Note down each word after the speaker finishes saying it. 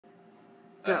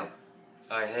Go.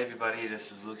 Alright, hey everybody,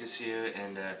 this is Lucas here,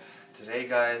 and today,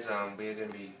 guys, we're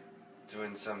gonna be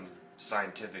doing some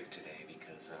scientific today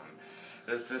because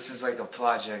this is like a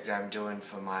project I'm doing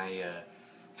for my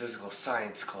physical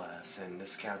science class, and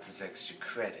this counts as extra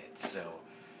credit. So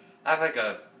I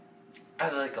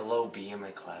have like a low B in my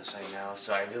class right now,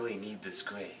 so I really need this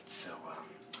grade. So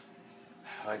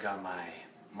I got my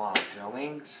mom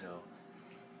filming, so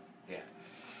yeah.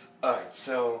 Alright,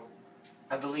 so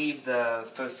I believe the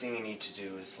first thing you need to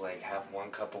do is like have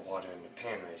 1 cup of water in the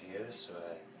pan right here, so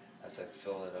I have to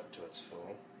fill it up to its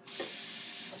full.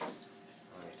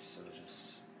 Alright, so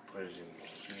just put it in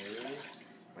here.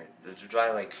 Wait, fill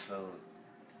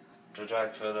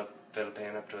the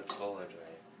pan up to its full or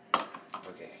dry?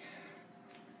 Okay.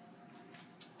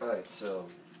 Alright, so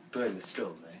put it in the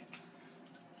stove, right?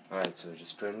 Alright, so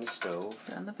just put it in the stove.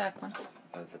 Put on the back one.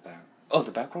 The back. Oh,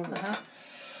 the back one? Uh-huh.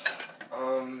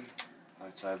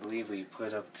 Alright, so I believe we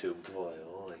put up to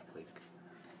boil,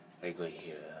 like right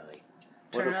here, like.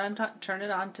 Turn it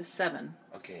on to 7.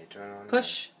 Okay, turn on.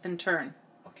 Push and turn.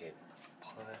 Okay,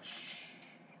 push,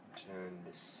 turn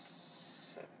to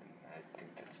 7. I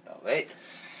think that's about right.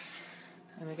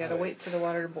 And we gotta wait for the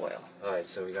water to boil. Alright,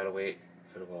 so we gotta wait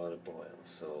for the water to boil.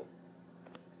 So,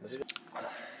 is it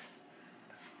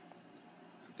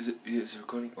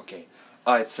recording? Okay.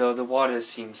 Alright, so the water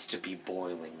seems to be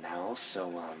boiling now,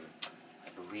 so I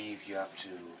believe you have to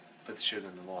put the sugar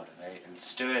in the water, right? And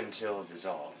stir it until it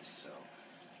dissolves, so.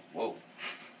 Whoa.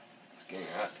 It's getting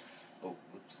hot. Oh,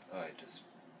 whoops. Alright, just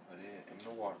put it in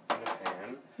the water, in the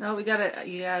pan. No, you gotta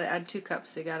add 2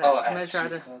 cups. So you gotta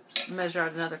measure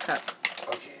out another cup.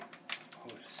 Okay.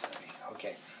 Oh, sorry.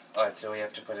 Okay. Alright, so we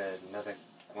have to put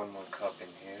one more cup in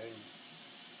here.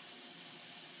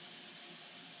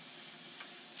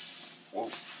 Whoa.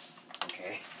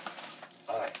 Okay.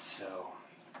 Alright, so.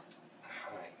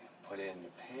 Alright, put it in the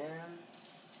pan.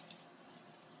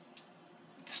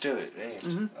 Stir it, right?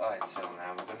 Mm-hmm. Alright, so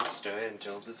now we're gonna stir it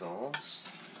until it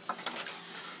dissolves.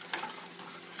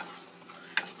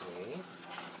 Okay.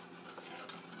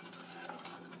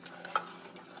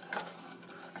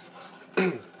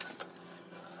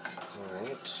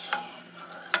 Alright.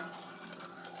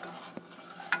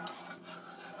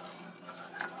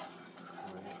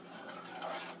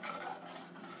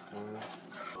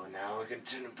 So now we can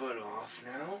turn the butter off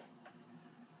now.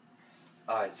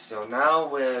 Alright, so now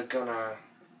we're gonna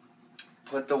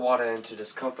put the water into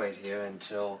this cup right here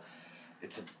until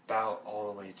it's about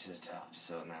all the way to the top.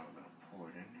 So now we're gonna pour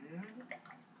it in here.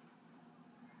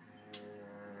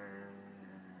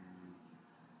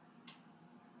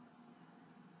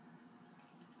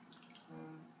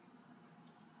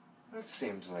 That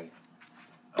seems like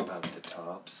about the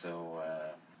top, so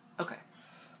Okay.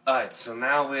 Alright, so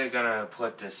now we're gonna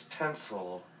put this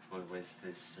pencil with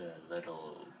this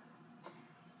little,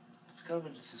 I forgot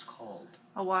what this is called.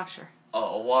 A washer.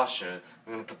 Oh, a washer.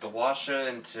 We're gonna put the washer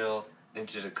into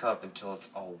the cup until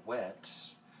it's all wet.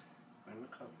 In the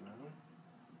cup now.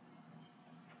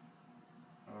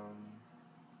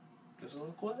 Does it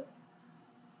look wet?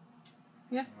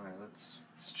 Yeah. Alright, let's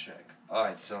check.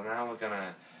 Alright, so now we're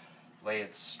gonna lay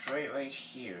it straight right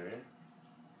here,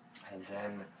 and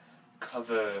then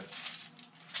cover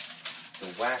the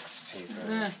wax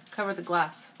paper. Cover the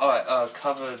glass. Alright,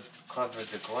 cover the glass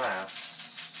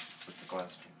with the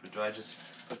glass paper. Do I just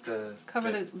put the...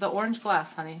 Cover the orange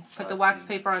glass, honey. Put the wax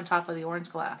paper on top of the orange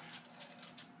glass.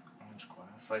 Orange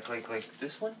glass? Like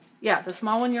this one? Yeah, the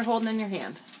small one you're holding in your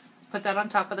hand. Put that on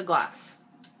top of the glass.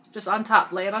 Just on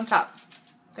top. Lay it on top.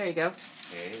 There you go.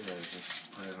 Okay, then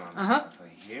just put it on top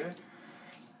right here.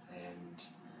 And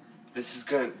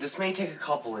this may take a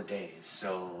couple of days,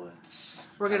 so it's...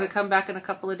 We're going to come back in a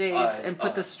couple of days and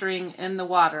put the string in the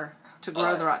water to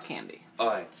grow the rock candy.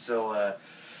 Alright, so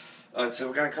we're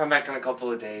going to come back in a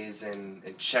couple of days and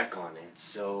check on it.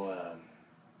 So,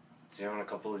 see you in a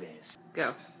couple of days.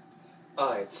 Go.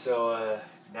 Alright, so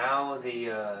now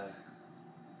the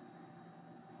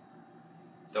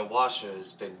washer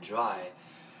has been dry.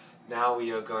 Now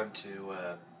we are going to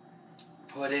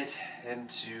put it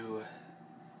into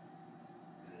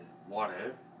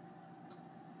water,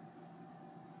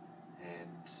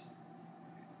 and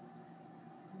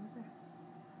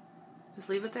Just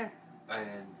leave it there.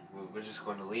 And we're just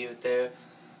going to leave it there,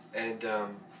 and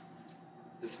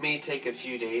this may take a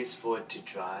few days for it to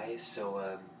dry,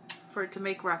 so For it to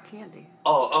make rock candy.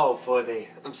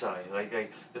 I'm sorry,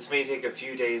 like this may take a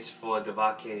few days for the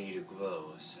rock candy to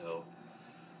grow, so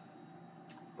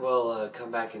we'll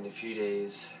come back in a few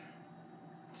days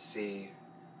to see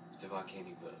if the rock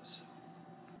candy grows.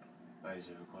 Alright, is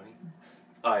it recording?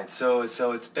 Alright, so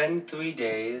it's been 3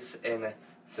 days, and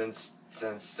since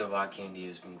the rock candy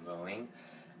has been growing,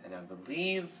 and I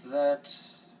believe that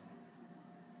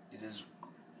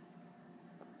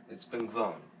it's been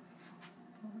grown.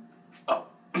 Oh.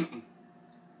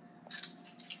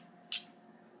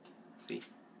 See?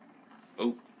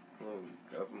 Oh,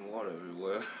 dropping water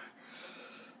everywhere.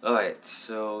 Alright,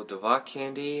 so the rock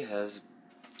candy has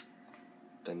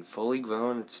been fully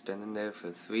grown. It's been in there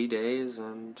for 3 days,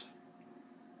 and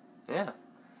yeah,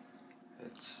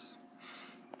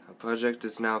 our project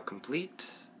is now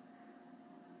complete,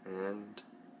 and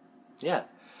yeah.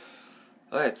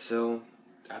 Alright, so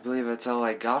I believe that's all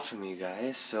I got from you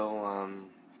guys. So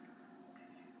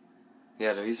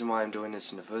yeah, the reason why I'm doing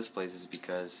this in the first place is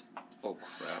because, oh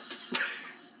crap.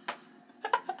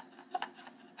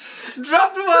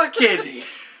 Drop the rock candy!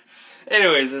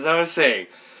 Anyways, as I was saying,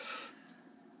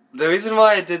 the reason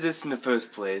why I did this in the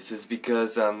first place is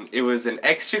because it was an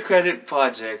extra credit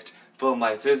project for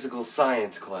my physical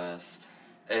science class,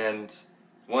 and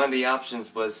one of the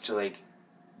options was to like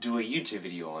do a YouTube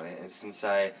video on it, and since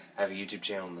I have a YouTube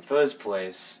channel in the first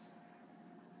place,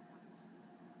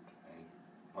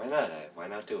 why not? Why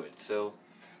not do it? So,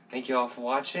 thank you all for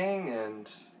watching,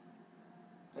 and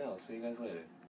yeah, I'll see you guys later.